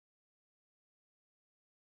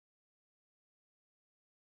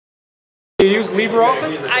Do you use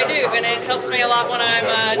LibreOffice? I do, and it helps me a lot when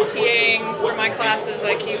I'm TAing for my classes.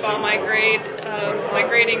 I keep all my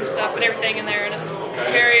grading stuff and everything in there, and it's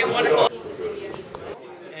very wonderful.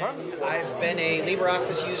 And I've been a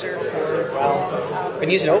LibreOffice user for, well, I've been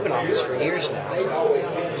using OpenOffice for years now.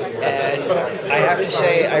 And I have to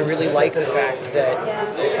say, I really like the fact that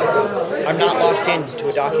I'm not locked into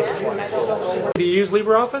a document format. Do you use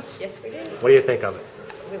LibreOffice? Yes, we do. What do you think of it?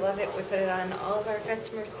 We love it. We put it on all of our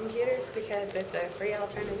customers' computers because it's a free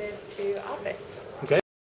alternative to Office. Okay.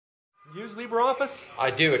 Use LibreOffice?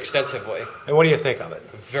 I do extensively. And what do you think of it?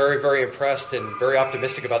 Very, very impressed and very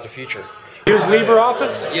optimistic about the future. Use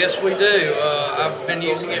LibreOffice? Yes, we do. I've been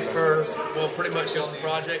using it for, well, pretty much since the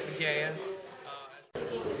project began.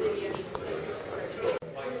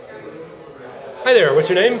 Hi there, what's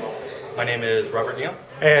your name? My name is Robert Neal.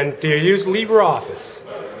 And do you use LibreOffice?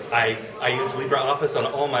 I use LibreOffice on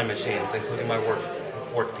all my machines, including my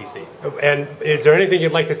work PC. And is there anything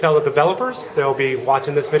you'd like to tell the developers? They'll be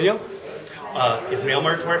watching this video. Is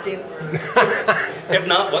MailMerge working? If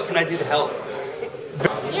not, what can I do to help?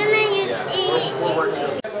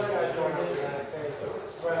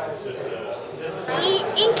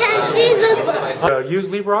 Use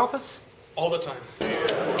LibreOffice? All the time.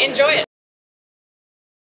 Enjoy it.